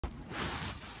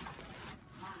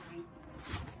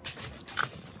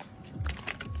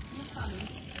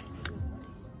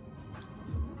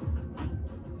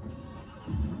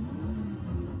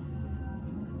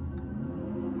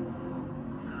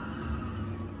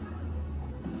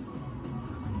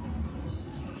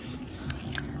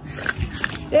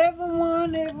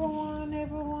Everyone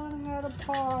had a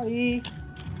party.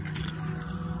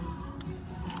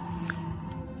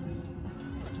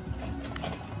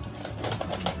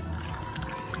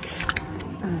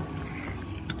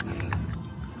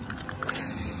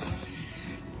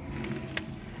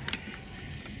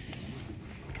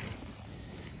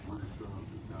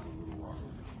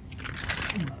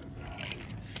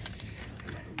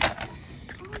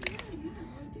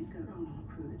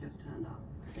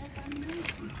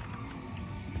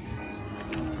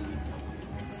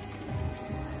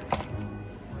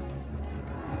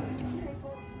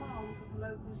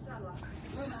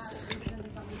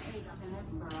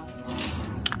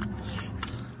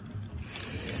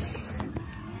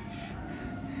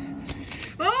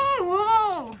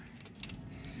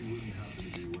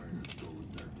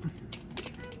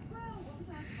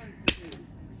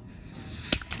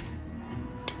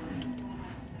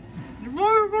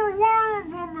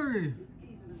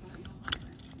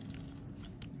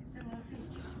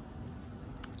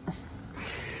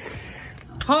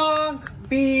 Honk,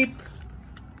 beep.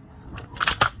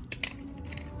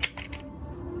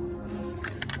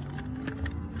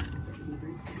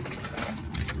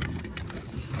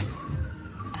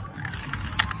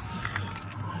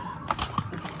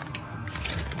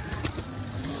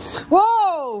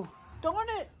 Whoa! Darn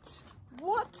it!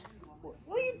 What? What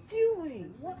are you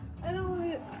doing? What? I don't.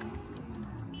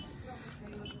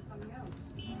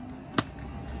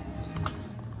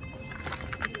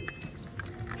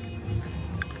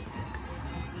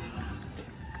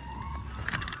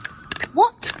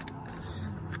 What?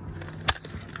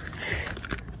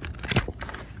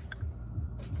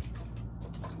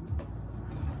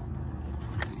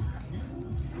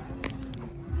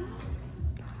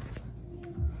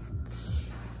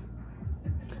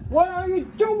 What are you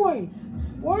doing?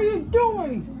 What are you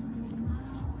doing?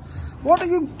 What are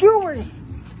you doing?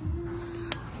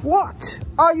 What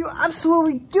are you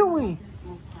absolutely doing?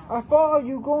 I thought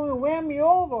you were going to ram me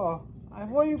over. I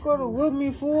thought you were going to rip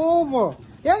me over.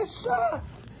 Yes, sir.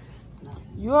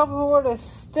 You have hold a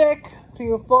stick to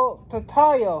your foot to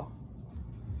tire.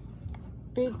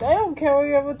 But I don't care if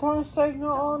you have a turn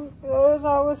signal on, else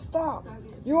I will stop.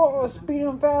 You are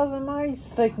speeding faster than my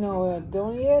signal,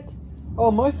 don't you yet? Oh,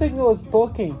 my signal is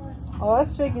booking. Oh,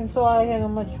 that's making so I have how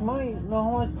much money, know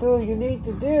how much do you need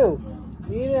to do.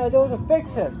 You need to do to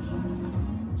fix it.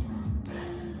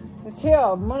 It's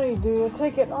here, money, do you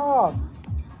take it off?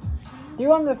 Do you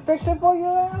want to fix it for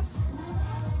your ass?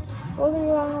 Or do you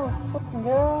want to fucking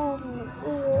go?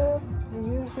 You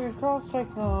use your car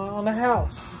signal on the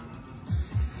house.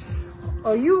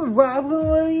 Are you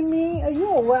robbing me? Are you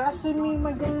harassing me,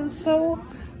 my damn soul?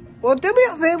 Well, do me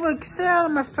a favor, get out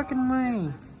of my fucking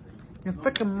lane. You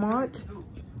fucking mutt.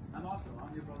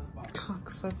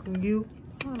 Cocksucker, you.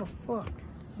 What the fuck?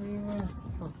 Yeah,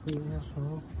 fuck you,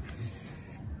 asshole.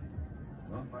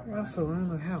 You're also in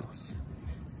the house.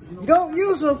 You don't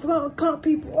use it to cut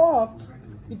people off.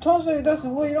 You told me it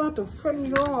doesn't work, you don't have to flip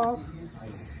me off.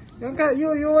 You got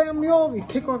you ram me over, you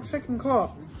kick off the freaking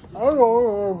car.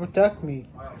 Oh, protect me.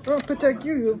 You don't protect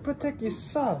you, you protect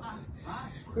yourself.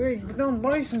 You don't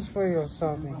license for you or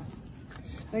something.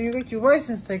 Now you get your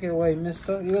license taken away,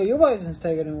 mister. You got your license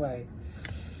taken away.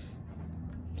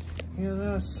 You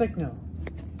know, signal.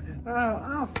 I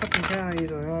don't fucking care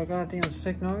either. Goddamn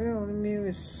signal. You don't mean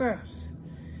it serves.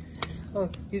 Oh,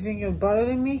 you think you're better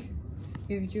than me?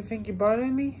 You think you're better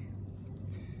than me?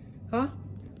 Huh?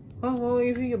 Oh, well,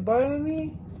 you think you're better than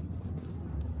me?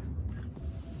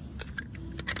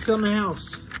 Come in the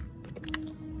house.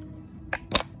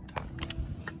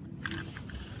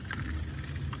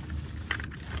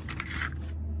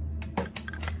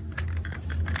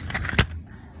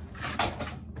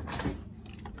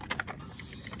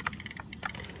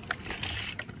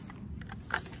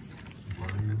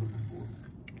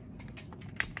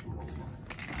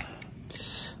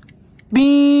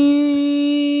 Beep.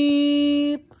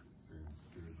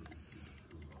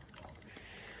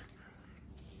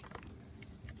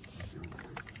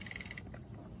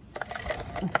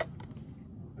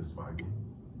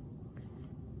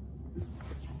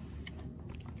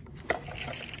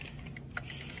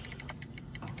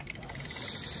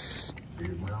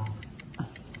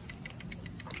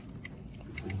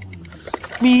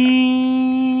 Beep.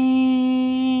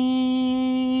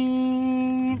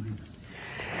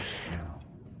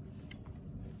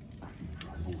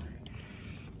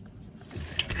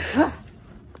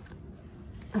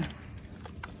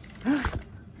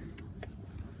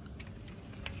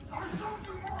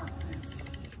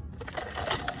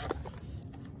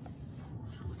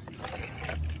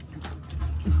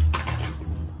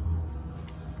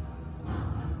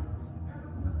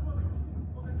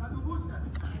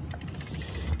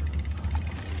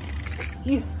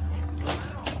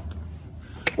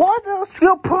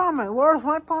 apartment. Where's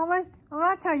my apartment? Well,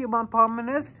 I'll tell you what my apartment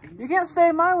is. You can't stay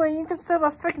in my wing. You can stay in my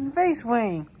freaking face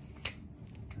wing.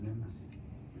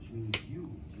 Which means you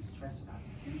just trespassed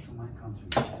into my country.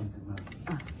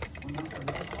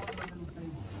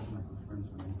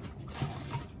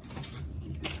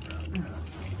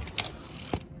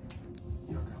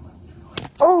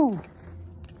 Oh!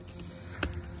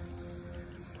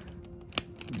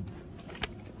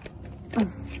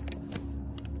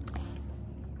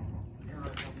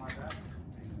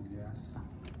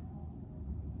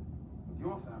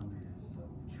 Your family is a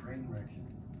train wreck.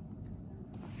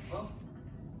 Well,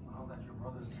 I'll let your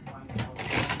brothers find out what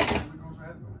goes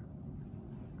ahead with it.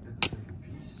 Get to take a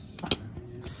piece.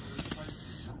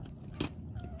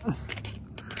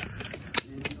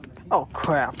 Oh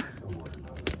crap.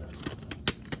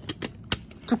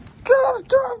 God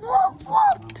damn, what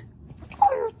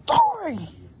are you doing?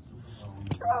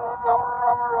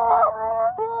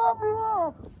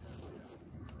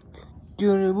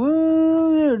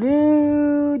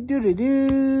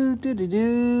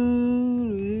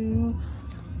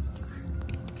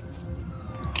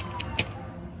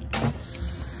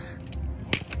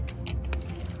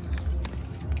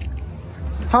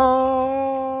 Honk.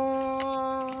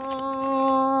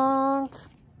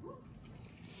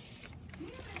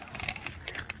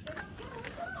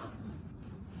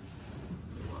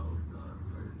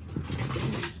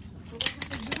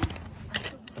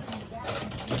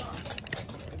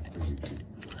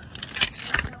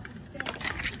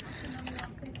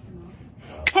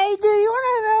 Hey, do you want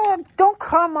to know? Don't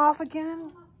come off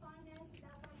again.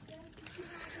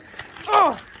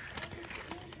 Oh.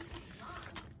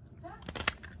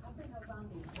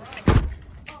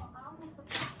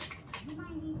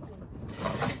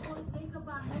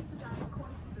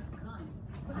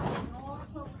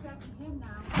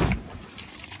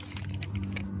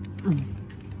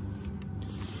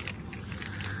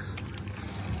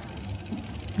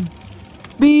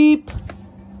 Beep.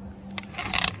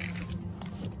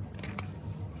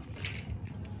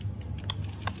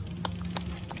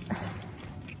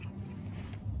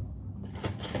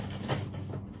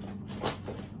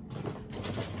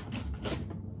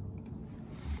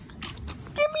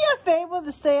 Favor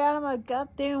to stay out of my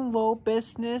goddamn road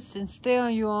business and stay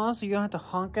on your own so you don't have to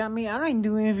honk at me. I don't even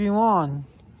do anything wrong.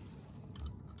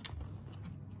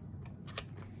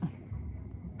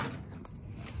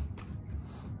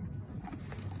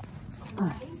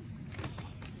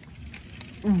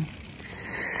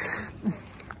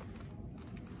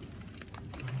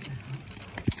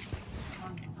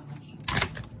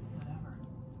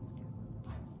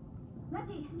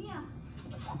 Letty, Mia.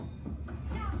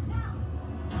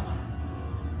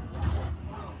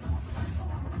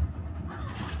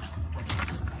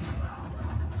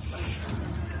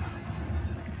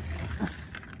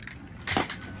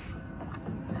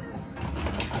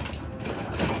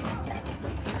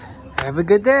 Have a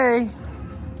good day.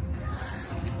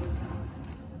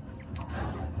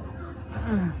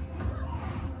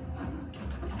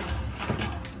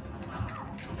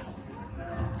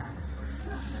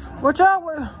 Watch out!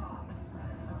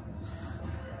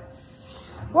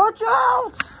 Watch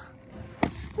out!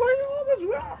 Why are you always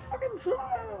wearing a fucking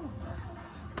trial?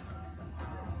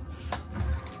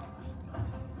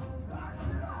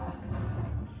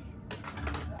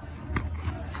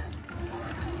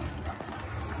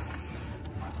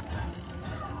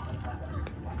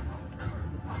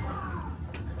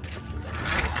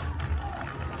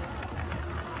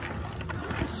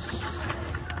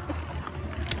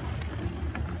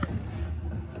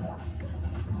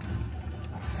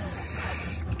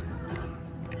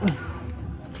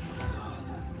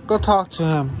 Go talk to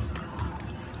him.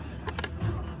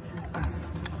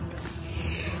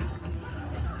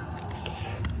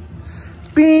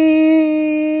 Beep.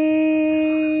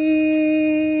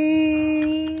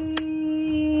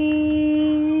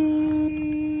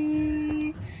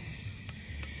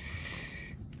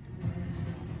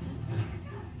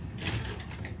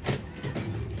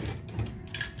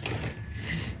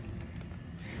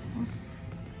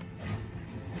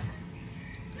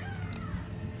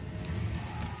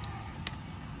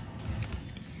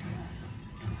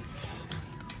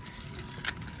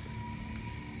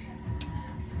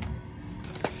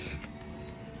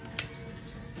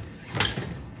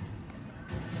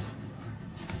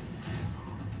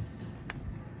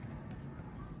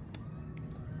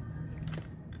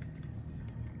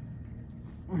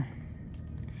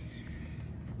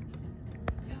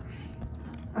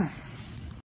 You okay?